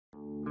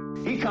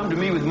He come to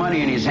me with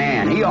money in his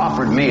hand. He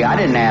offered me. I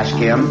didn't ask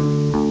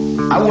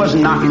him. I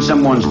wasn't knocking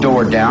someone's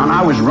door down.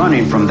 I was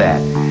running from that.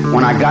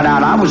 When I got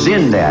out, I was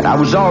in that. I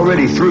was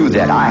already through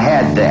that. I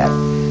had that.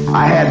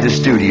 I had the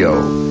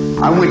studio.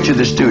 I went to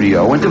the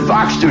studio, went to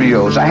Fox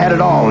Studios. I had it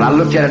all, and I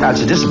looked at it and I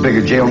said, this is a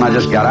bigger jail than I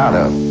just got out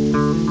of.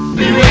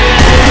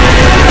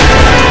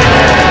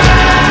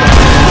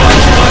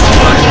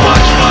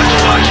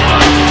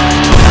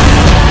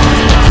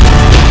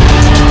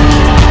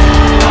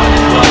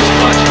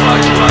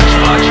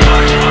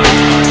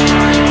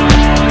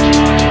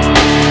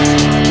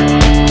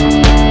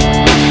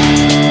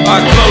 I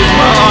close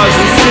my eyes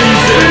and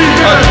seize it.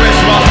 I clench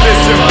my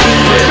fists and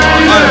bleed it.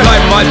 I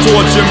light my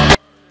torch and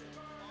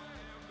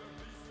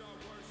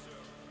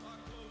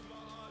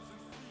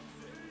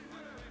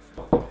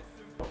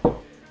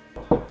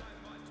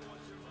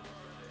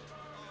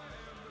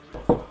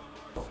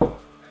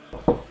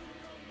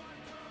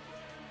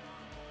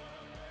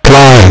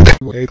Clyde.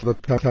 Wait,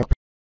 look that up.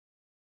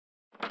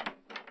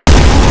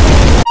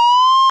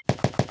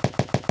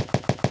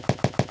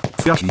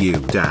 Fuck you,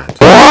 Dad.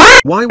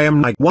 Why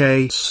am I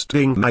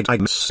wasting my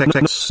time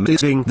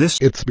sitting this?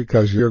 It's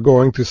because you're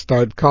going to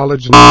start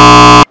college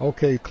now.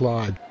 Okay,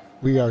 Clyde.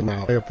 We are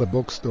now at the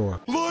bookstore.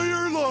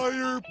 liar,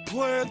 liar,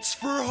 plants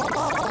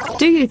for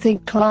Do you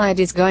think Clyde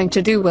is going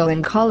to do well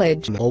in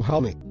college? No,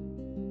 honey.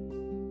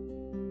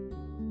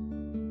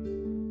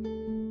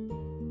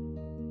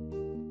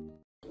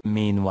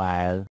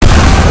 Meanwhile,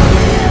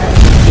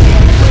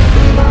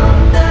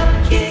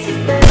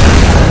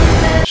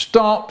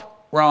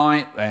 Stop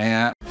right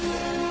there.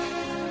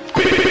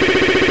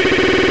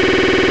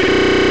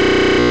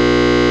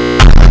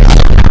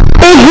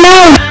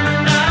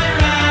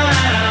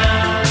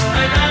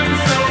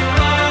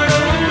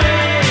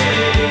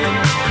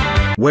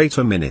 Wait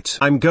a minute.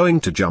 I'm going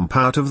to jump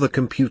out of the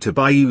computer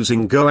by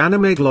using Go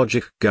Animate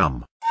Logic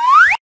Gum.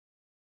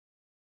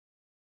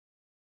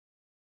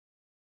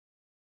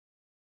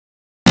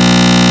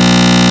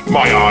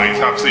 My eyes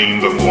have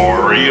seen the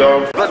glory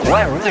of...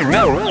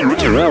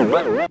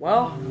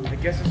 Well, I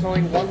guess there's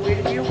only one way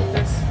to deal with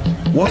this.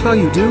 What are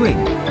you doing?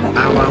 Ow,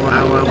 ow, ow,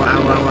 ow, ow,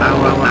 ow, ow,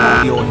 ow, ow,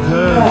 ow. You're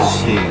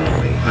hurting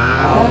me.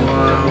 Ow,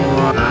 ow,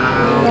 ow,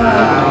 ow,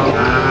 ow.